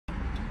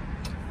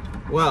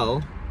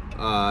Well,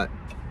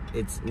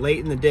 it's late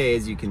in the day,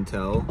 as you can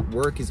tell.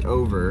 Work is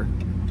over,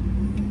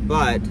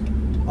 but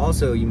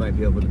also you might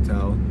be able to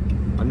tell,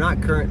 I'm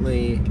not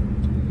currently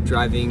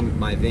driving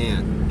my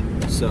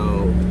van.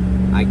 So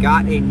I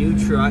got a new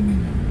truck.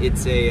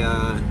 It's a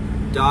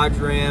Dodge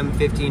Ram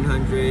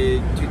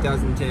 1500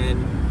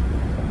 2010.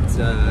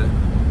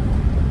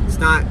 It's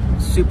not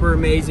super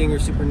amazing or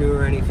super new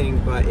or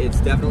anything, but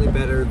it's definitely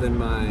better than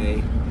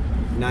my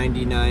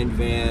 99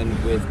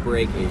 van with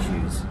brake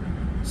issues.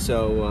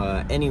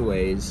 So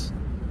anyways,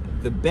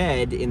 the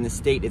bed in the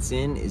state it's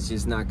in is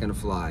just not gonna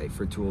fly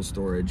for tool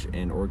storage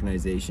and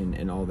organization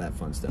and all that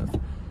fun stuff.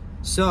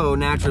 So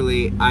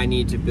naturally, I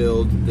need to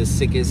build the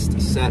sickest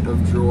set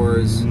of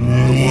drawers the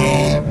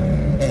world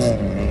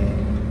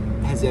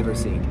has ever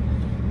seen.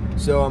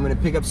 So I'm gonna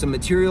pick up some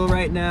material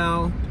right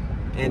now,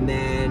 and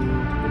then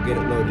we'll get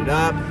it loaded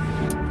up,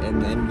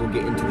 and then we'll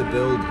get into the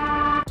build.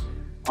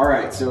 All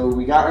right, so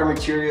we got our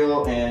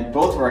material and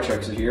both of our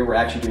trucks are here. We're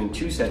actually doing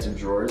 2 sets of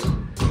drawers.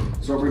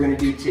 So what we're gonna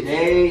do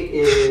today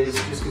is,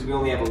 just because we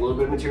only have a little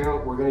bit of material,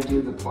 we're gonna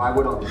do the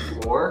plywood on the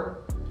floor.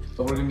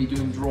 So we're gonna be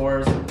doing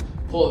drawers,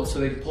 so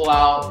they can pull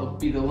out, will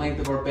be the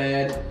length of our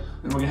bed.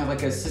 And we're gonna have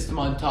like a system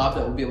on top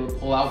that we'll be able to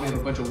pull out. We have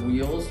a bunch of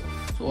wheels,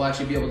 so we'll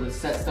actually be able to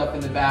set stuff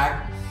in the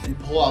back and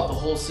pull out the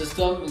whole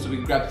system. And so we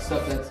can grab the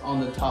stuff that's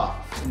on the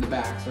top in the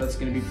back. So that's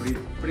gonna be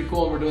pretty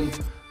cool. And we're doing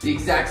the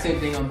exact same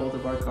thing on both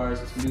of our cars.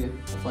 It's gonna be a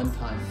fun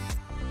time.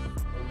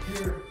 Up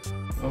here.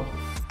 Oh.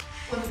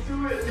 Let's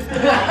do it.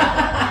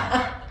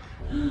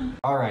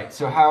 All right,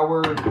 so how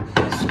we're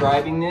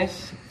describing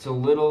this, it's a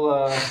little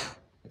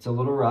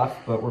rough,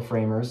 but we're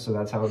framers, so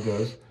that's how it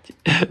goes.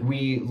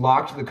 We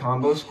locked the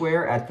combo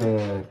square at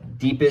the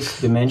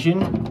deepest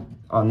dimension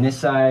on this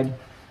side.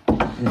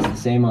 It's the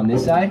same on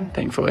this side.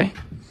 Thankfully.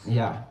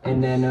 Yeah,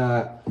 and then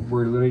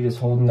we're literally just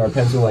holding our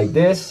pencil like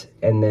this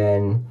and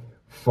then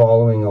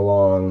following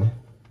along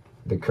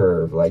the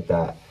curve like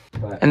that.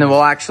 And then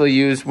we'll actually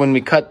use, when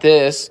we cut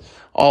this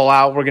all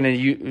out, we're gonna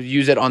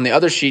use it on the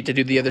other sheet to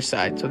do the other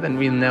side. So then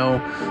we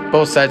know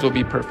both sides will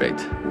be perfect.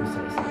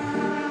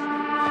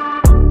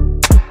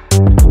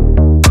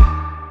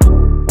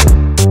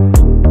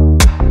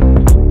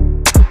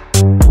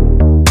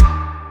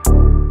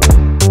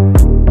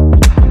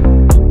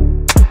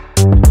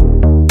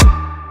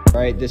 All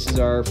right, this is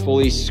our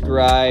fully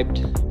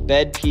scribed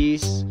bed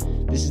piece.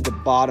 This is the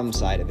bottom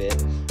side of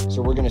it.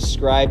 So we're gonna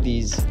scribe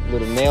these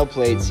little nail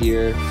plates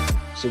here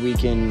so we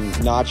can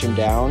notch them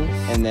down,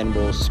 and then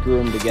we'll screw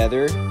them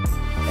together,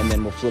 and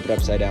then we'll flip it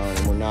upside down,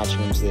 and we're notching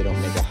them so they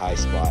don't make a high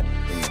spot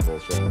in the whole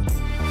frame.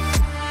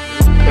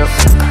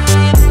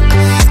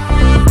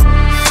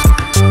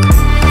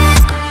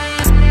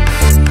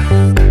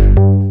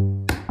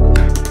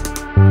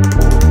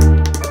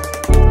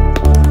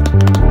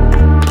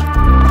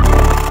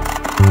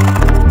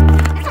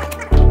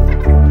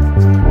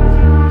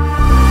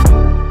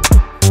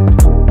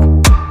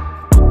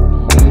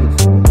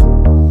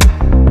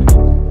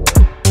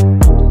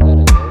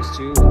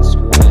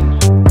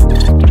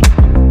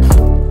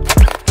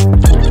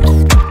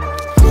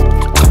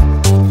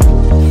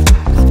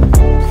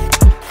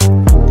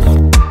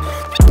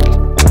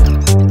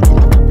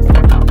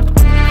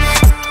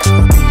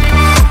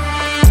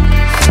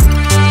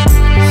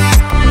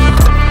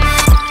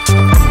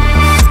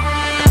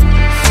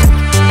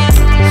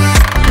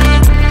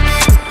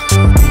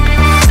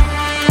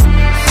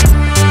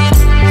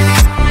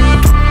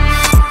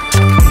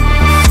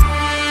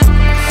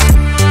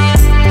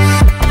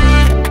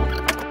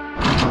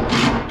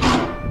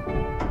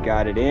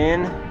 Got it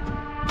in.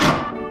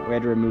 We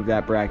had to remove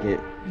that bracket.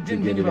 We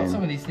didn't think about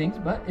some of these things,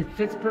 but it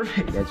fits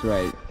perfect. That's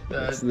right.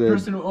 The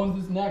person who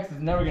owns this next is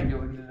never gonna be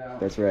able to get it out.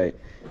 That's right.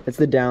 That's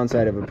the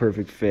downside of a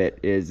perfect fit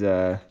is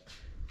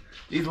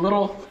these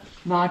little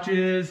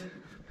notches,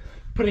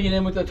 putting it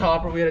in with the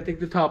topper. We had to take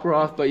the topper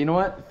off, but you know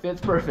what? It fits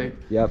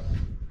perfect. Yep.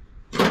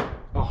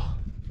 Oh,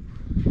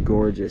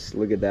 gorgeous.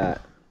 Look at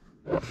that.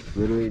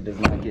 Literally does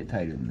not get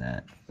tighter than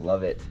that.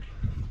 Love it.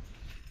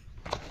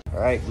 All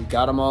right, we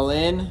got them all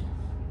in.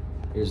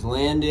 Here's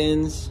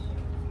land-ins.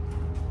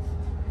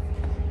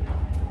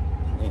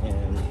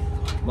 And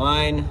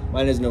mine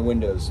has no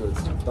windows, so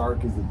it's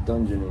dark as a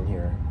dungeon in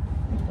here.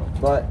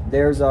 But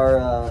there's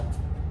our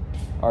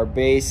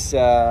base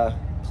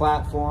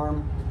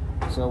platform.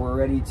 So we're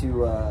ready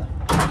to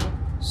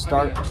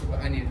start.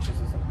 I need to choose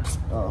this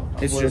one. Oh,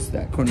 It's just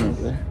that corner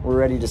over there. We're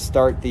ready to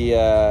start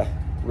the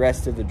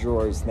rest of the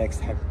drawers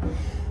next time.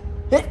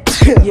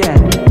 Yeah.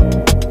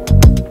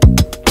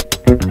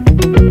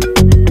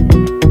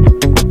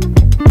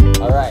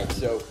 All right,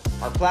 so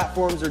our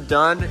platforms are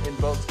done in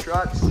both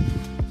trucks.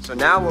 So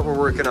now what we're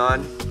working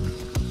on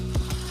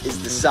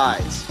is the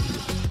sides.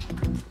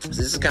 So this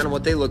is kind of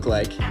what they look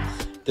like.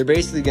 They're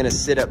basically gonna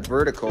sit up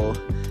vertical,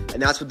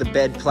 and that's what the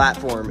bed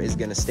platform is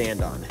gonna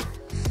stand on.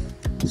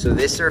 So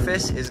this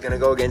surface is gonna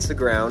go against the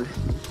ground,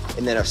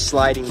 and then a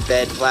sliding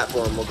bed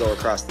platform will go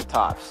across the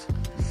tops.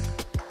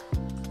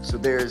 So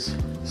there's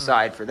the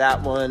side for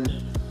that one.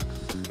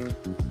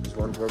 There's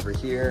one over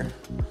here.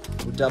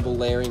 We're double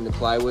layering the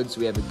plywood so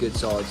we have a good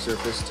solid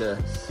surface to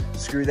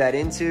screw that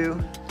into.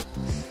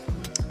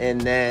 And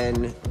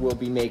then we'll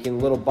be making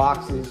little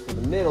boxes for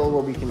the middle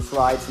where we can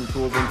slide some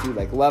tools into,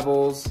 like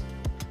levels,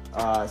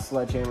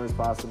 sledgehammers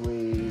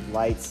possibly,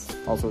 lights,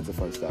 all sorts of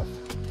fun stuff.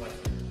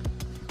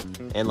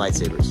 And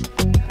lightsabers.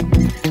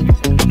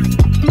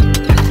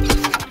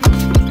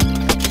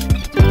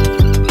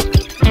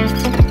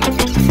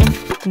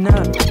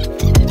 No.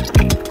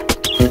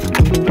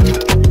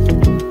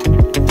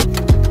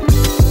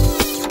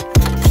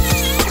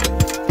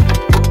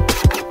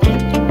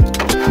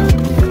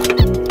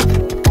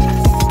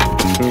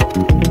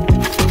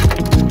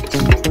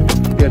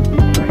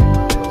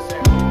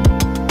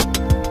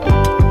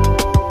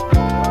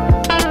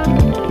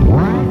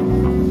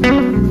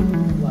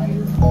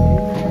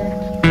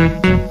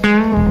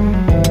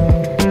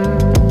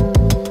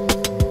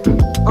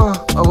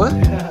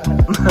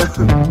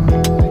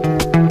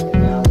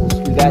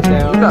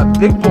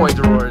 Big boy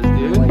drawers,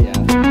 dude. Oh yeah.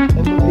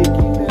 And the big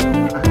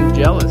I'm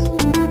jealous.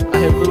 I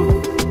have little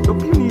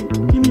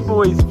peeny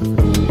boys.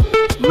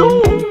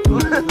 No!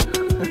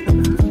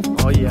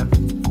 Oh yeah.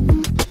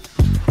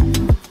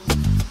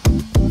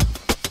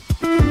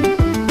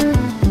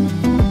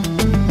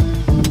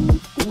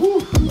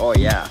 Woo. Oh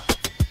yeah.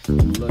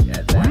 Look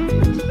at that.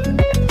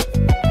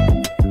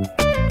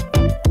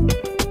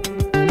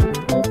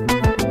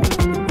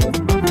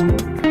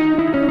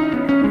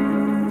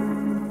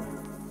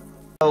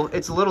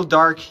 It's a little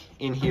dark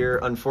in here,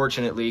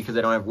 unfortunately, because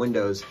I don't have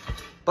windows,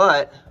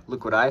 but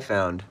look what I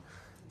found.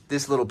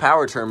 This little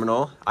power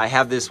terminal, I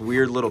have this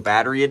weird little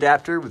battery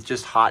adapter with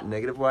just hot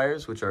negative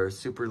wires, which are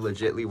super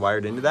legitly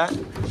wired into that.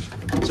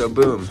 So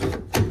boom,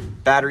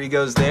 battery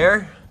goes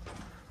there,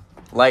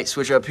 light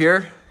switch up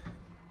here,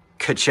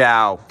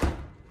 ka-chow.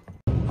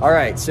 All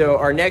right, so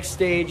our next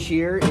stage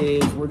here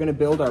is we're gonna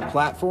build our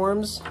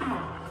platforms.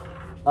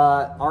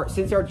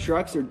 Since our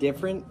trucks are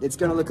different, it's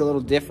gonna look a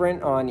little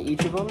different on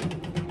each of them.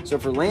 So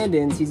for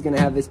Landon's, he's gonna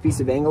have this piece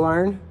of angle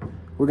iron.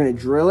 We're gonna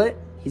drill it.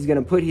 He's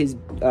gonna put his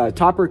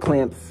topper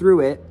clamp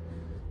through it,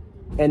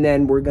 and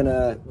then we're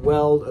gonna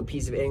weld a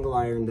piece of angle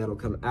iron that'll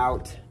come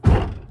out,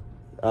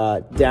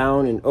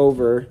 down and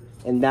over,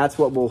 and that's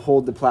what will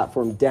hold the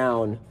platform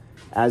down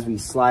as we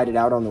slide it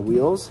out on the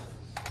wheels.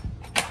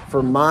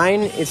 For mine,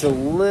 it's a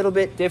little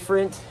bit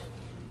different.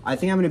 I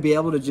think I'm gonna be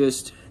able to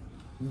just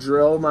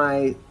drill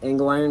my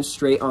angle iron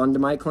straight onto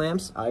my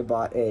clamps. I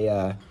bought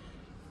a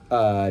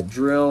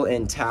drill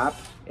and tap,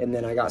 and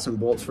then I got some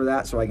bolts for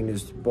that, so I can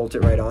just bolt it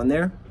right on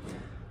there,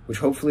 which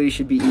hopefully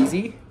should be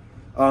easy.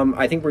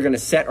 I think we're gonna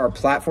set our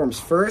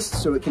platforms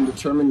first so it can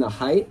determine the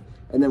height,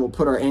 and then we'll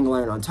put our angle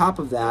iron on top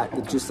of that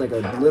with just like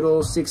a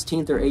little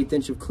 1/16 or 1/8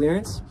 inch of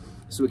clearance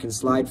so it can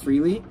slide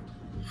freely.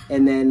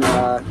 And then,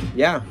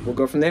 yeah, we'll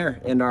go from there.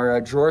 And our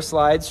drawer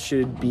slides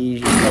should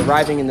be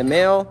arriving in the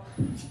mail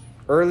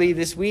early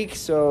this week,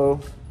 so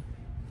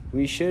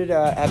we should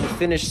have a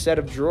finished set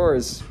of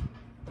drawers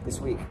this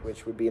week,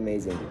 which would be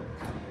amazing.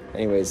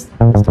 Anyways,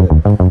 let's do it.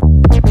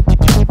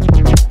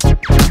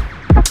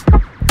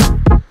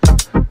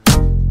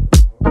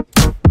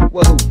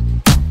 Whoa.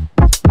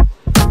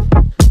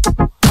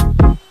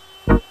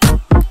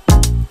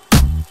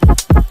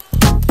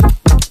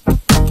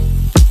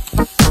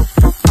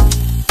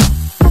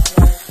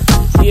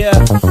 See ya.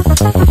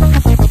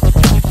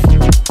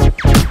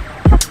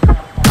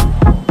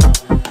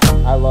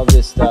 I love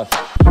this stuff.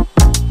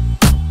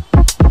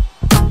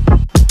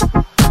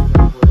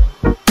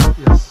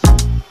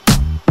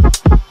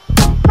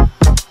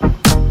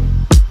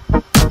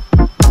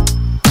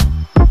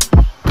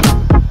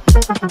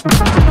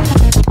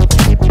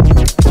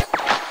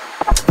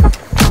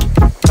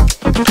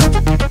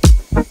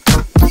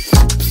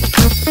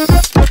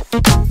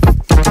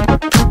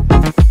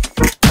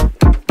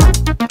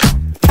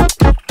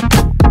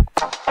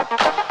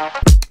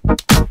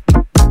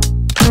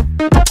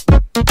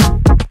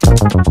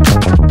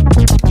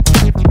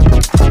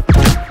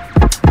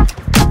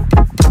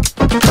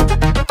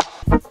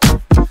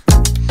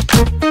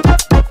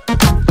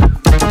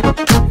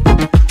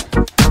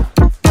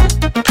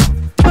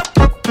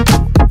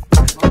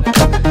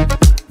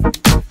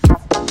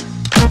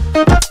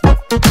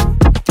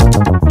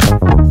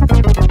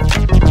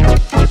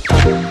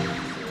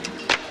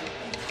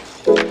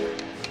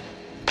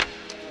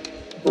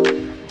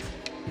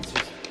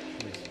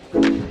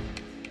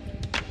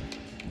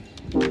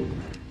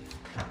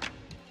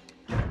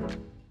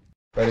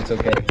 But it's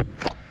okay.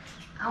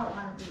 I don't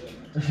want to be in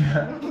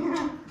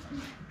it.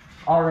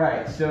 All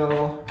right,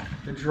 so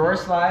the drawer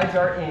slides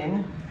are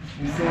in.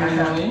 We say we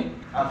have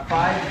a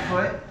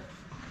 5-foot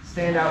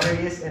standout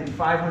radius and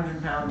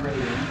 500-pound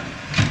rating.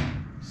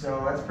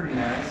 So that's pretty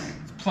nice.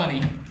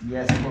 Plenty.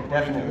 Yes,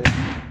 definitely.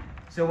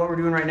 So what we're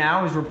doing right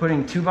now is we're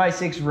putting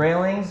 2x6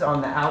 railings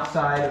on the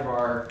outside of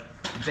our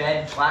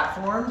bed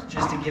platform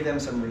just to give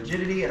them some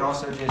rigidity and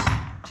also just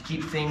to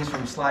keep things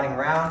from sliding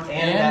around.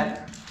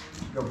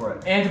 Go for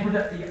it. And to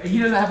protect, he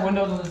doesn't have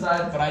windows on the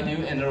side, but I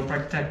do, and it'll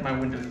protect my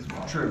windows as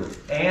well. True.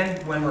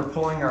 And when we're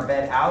pulling our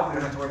bed out, we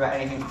don't have to worry about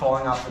anything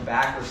falling off the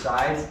back or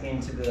sides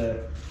into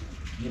the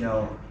you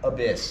know,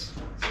 abyss.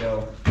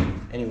 So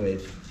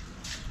anyways.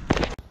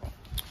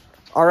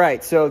 All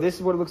right, so this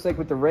is what it looks like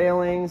with the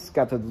railings.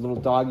 Got the little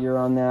dog ear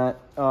on that.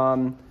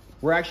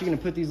 We're actually gonna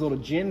put these little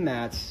gym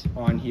mats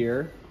on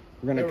here.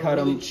 We're gonna cut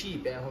really them.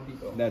 cheap at Home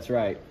Depot. That's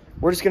right.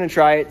 We're just gonna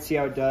try it, see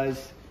how it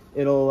does.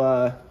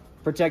 It'll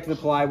protect the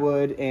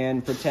plywood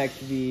and protect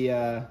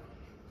the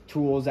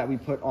tools that we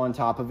put on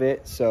top of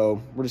it.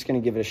 So we're just gonna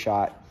give it a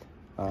shot.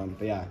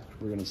 But yeah,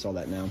 we're gonna install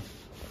that now.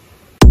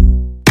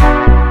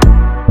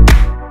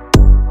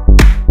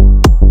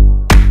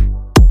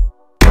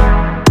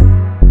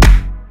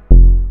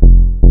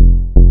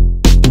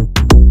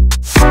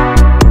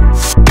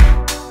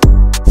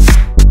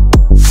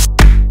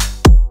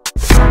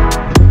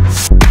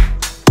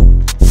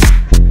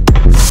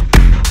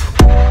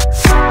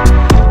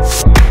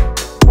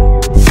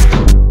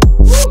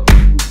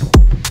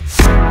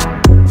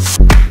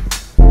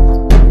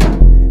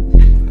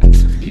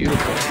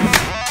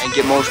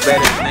 Get much better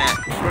than that.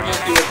 We're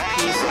gonna do a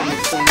piece on the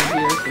corner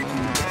here.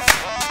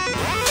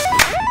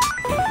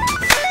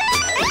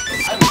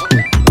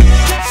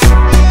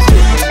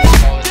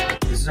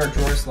 This is our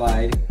drawer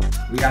slide.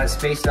 We got it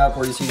spaced up.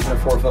 We're just using a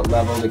 4-foot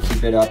level to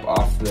keep it up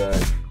off the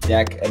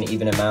deck an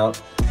even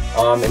amount.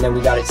 And then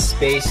we got it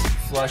spaced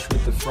flush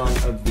with the front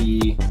of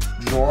the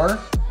drawer.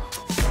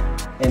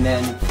 And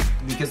then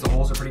because the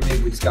holes are pretty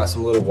big, we just got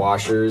some little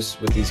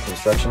washers with these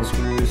construction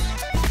screws.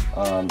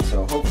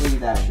 So hopefully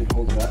that should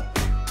hold it up.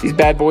 These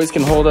bad boys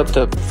can hold up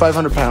to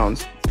 500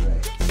 pounds.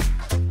 Right.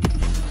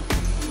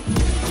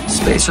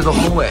 Spacer the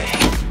whole way.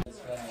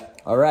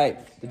 All right,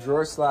 the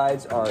drawer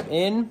slides are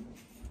in.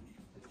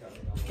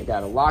 They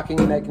got a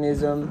locking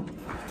mechanism.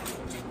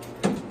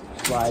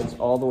 Slides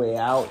all the way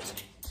out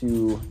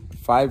to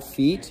 5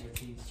 feet,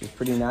 which is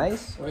pretty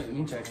nice. Wait, let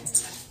me check.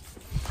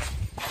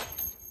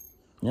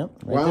 Yep,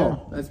 right there.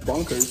 That's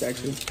bonkers,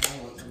 actually.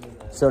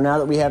 So now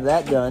that we have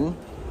that done,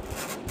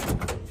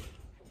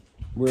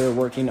 we're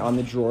working on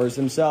the drawers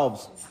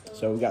themselves.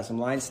 So we got some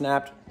lines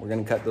snapped. We're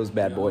gonna cut those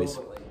bad boys.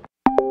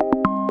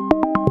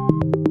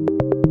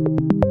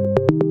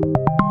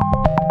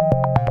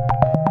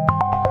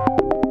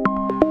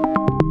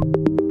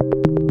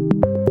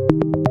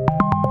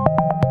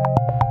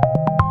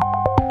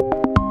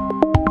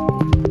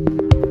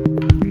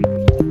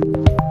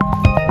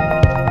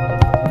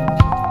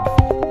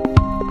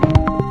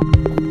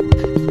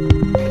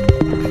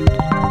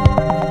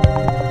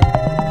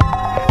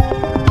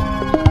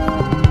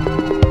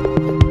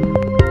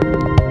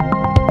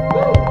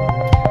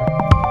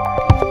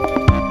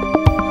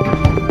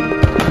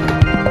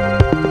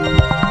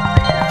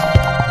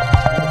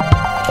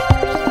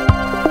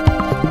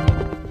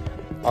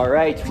 All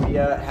right, we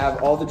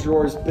have all the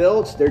drawers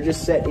built. They're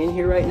just set in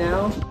here right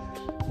now.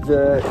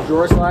 The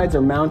drawer slides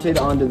are mounted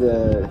onto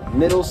the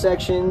middle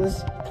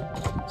sections.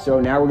 So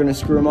now we're gonna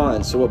screw them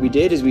on. So what we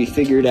did is we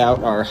figured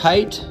out our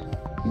height.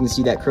 You can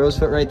see that crow's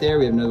foot right there.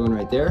 We have another one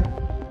right there.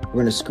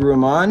 We're gonna screw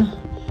them on,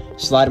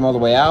 slide them all the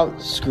way out,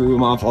 screw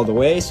them off all the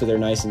way so they're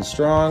nice and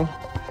strong.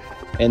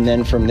 And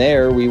then from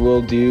there, we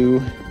will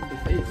do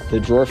the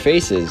drawer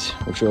faces,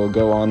 which will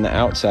go on the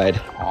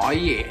outside. Oh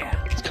yeah.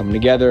 It's coming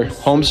together,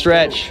 home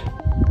stretch.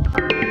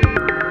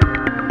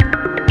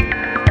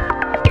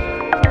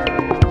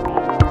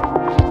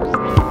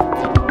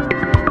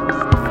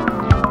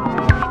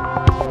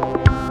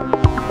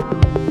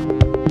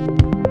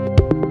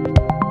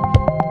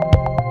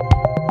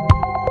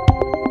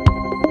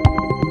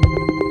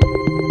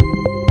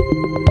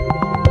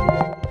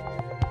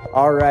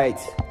 All right,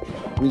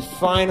 we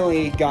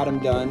finally got them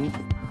done.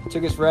 It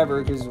took us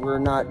forever because we're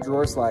not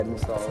drawer slide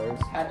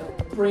installers. Had to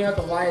bring out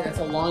the light, that's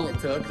how long it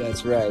took.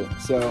 That's right.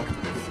 So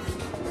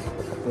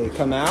they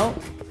come out,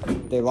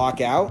 they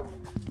lock out.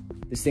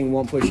 This thing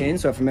won't push in,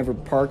 so if I'm ever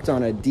parked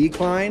on a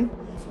decline,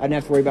 I don't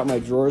have to worry about my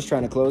drawers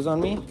trying to close on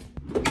me.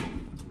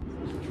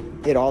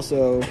 It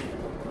also,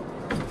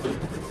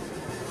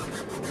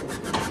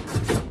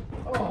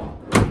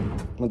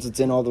 once it's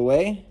in all the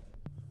way,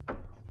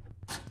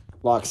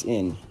 locks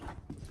in.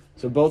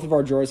 So both of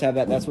our drawers have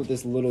that. That's what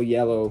this little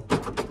yellow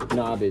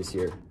knob is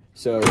here.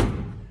 So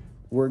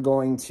we're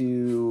going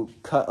to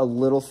cut a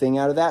little thing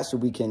out of that so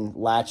we can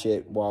latch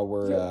it while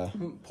we're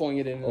pulling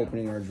it in,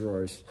 opening our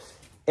drawers.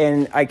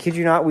 And I kid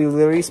you not, we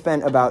literally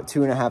spent about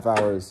 2.5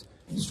 hours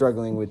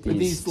struggling with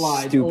these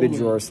stupid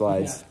drawer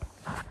slides.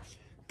 Yeah.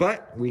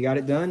 But we got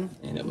it done.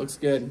 And it looks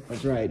good.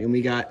 That's right. And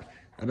we got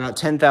about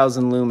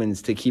 10,000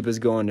 lumens to keep us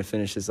going to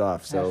finish this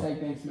off. So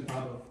Thanks,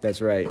 Mikado.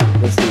 that's right.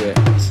 Let's do it.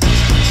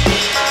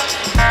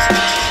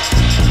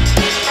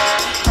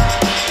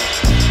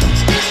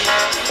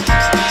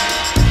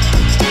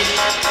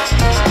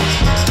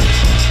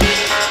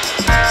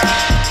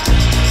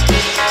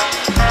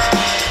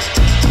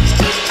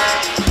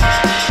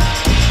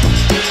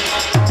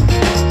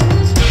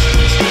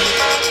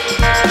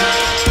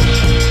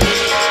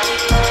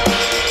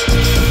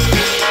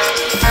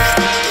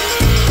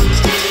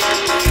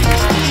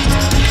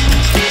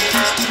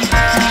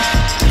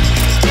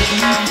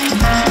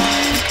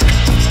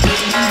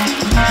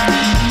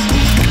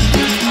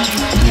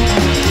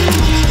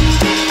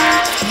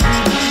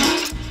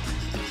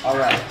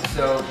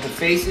 So the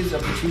faces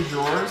of the two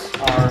drawers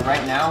are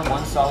right now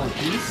one solid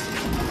piece,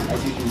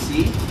 as you can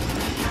see.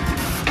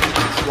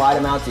 Slide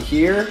them out to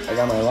here. I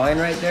got my line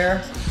right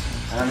there.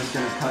 And I'm just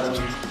gonna cut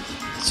them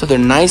So they're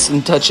nice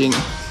and touching.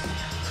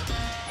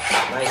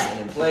 nice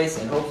and in place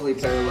and hopefully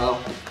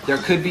parallel. There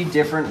could be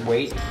different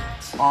weight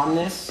on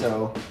this,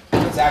 so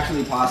it's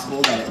actually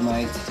possible that it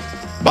might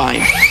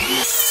bind.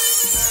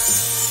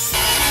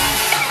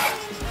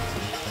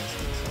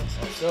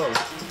 So,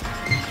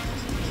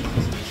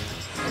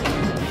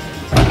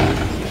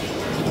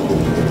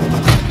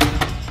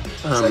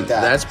 like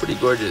that. That's pretty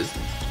gorgeous.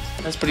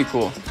 That's pretty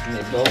cool. And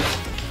they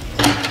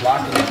both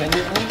lock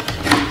independently.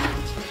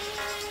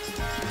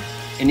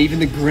 And even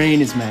the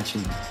grain is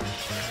matching.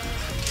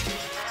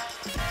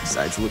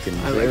 Side's looking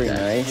very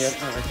nice.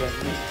 Yep, I like that.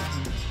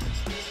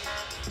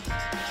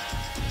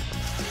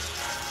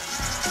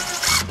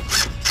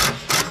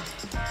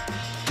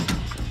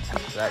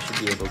 That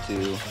should be able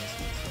to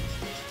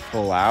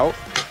pull out.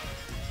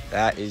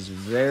 That is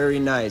very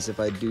nice, if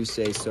I do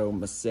say so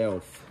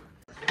myself.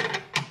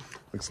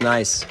 Looks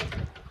nice.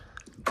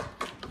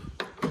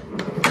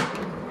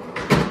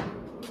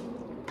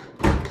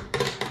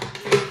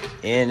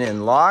 In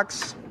and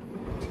locks.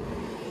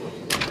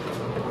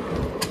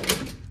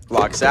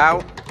 Locks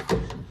out.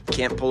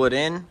 Can't pull it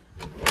in.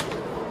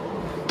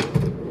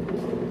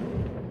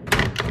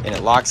 And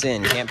it locks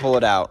in, can't pull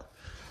it out.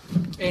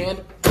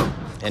 And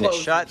it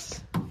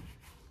shuts.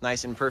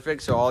 Nice and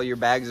perfect, so all your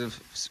bags of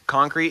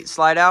concrete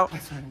slide out.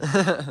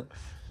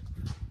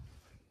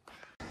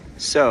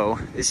 So,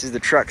 this is the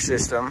truck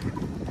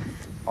system,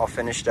 all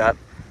finished up.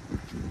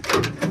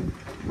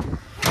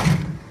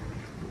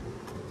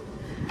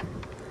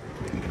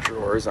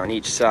 Drawers on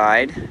each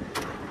side.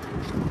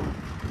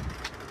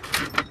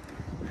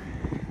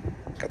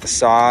 Got the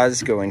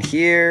saws going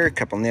here, a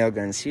couple nail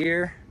guns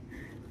here.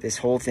 This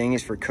whole thing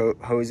is for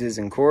hoses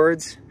and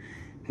cords.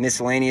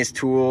 Miscellaneous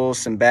tools,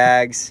 some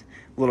bags.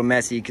 A little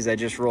messy because I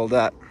just rolled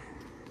up.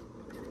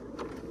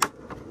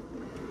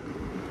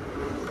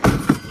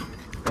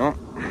 Oh,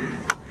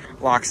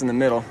 locks in the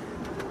middle.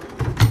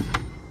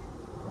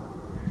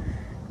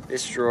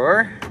 This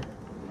drawer.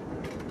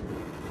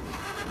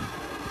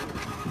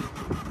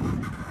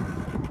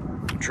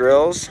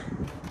 Drills.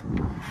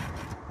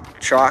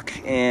 Chalk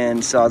and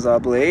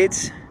Sawzall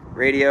blades.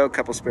 Radio, a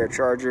couple spare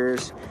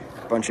chargers,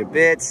 a bunch of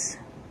bits.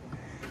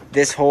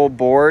 This whole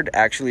board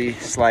actually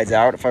slides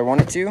out if I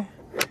wanted to.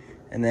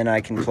 And then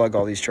I can plug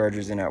all these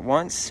chargers in at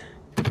once.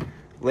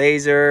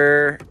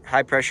 Laser,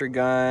 high pressure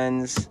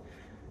guns,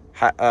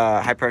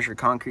 high pressure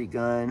concrete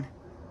gun,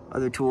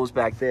 other tools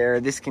back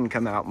there. This can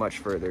come out much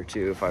further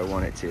too if I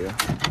wanted to.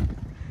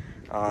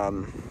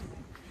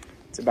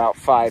 It's about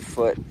 5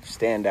 foot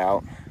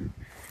standout.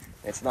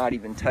 It's not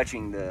even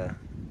touching the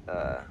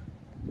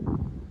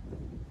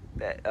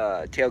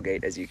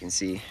tailgate, as you can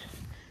see.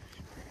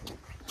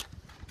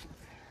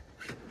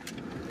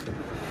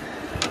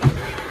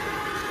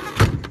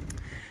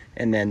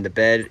 And then the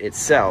bed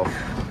itself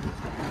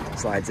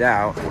slides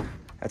out.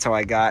 That's how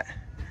I got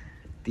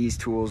these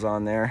tools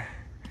on there.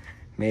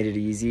 Made it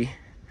easy.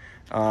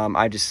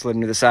 I just slid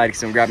them to the side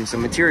because I'm grabbing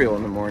some material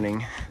in the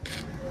morning.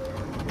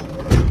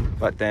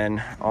 But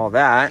then all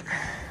that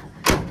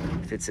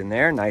fits in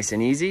there nice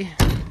and easy.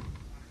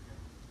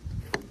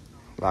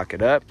 Lock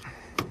it up.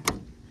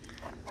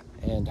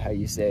 And how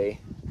you say,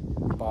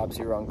 Bob's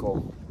your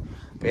uncle.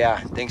 But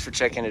yeah, thanks for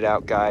checking it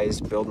out, guys.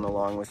 Building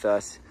along with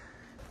us.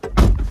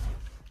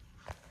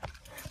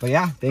 But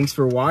yeah, thanks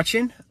for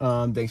watching.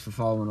 Thanks for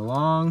following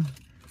along.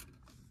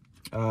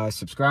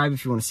 Subscribe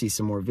if you want to see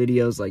some more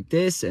videos like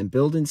this and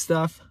building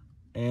stuff.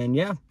 And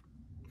yeah,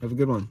 have a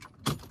good one.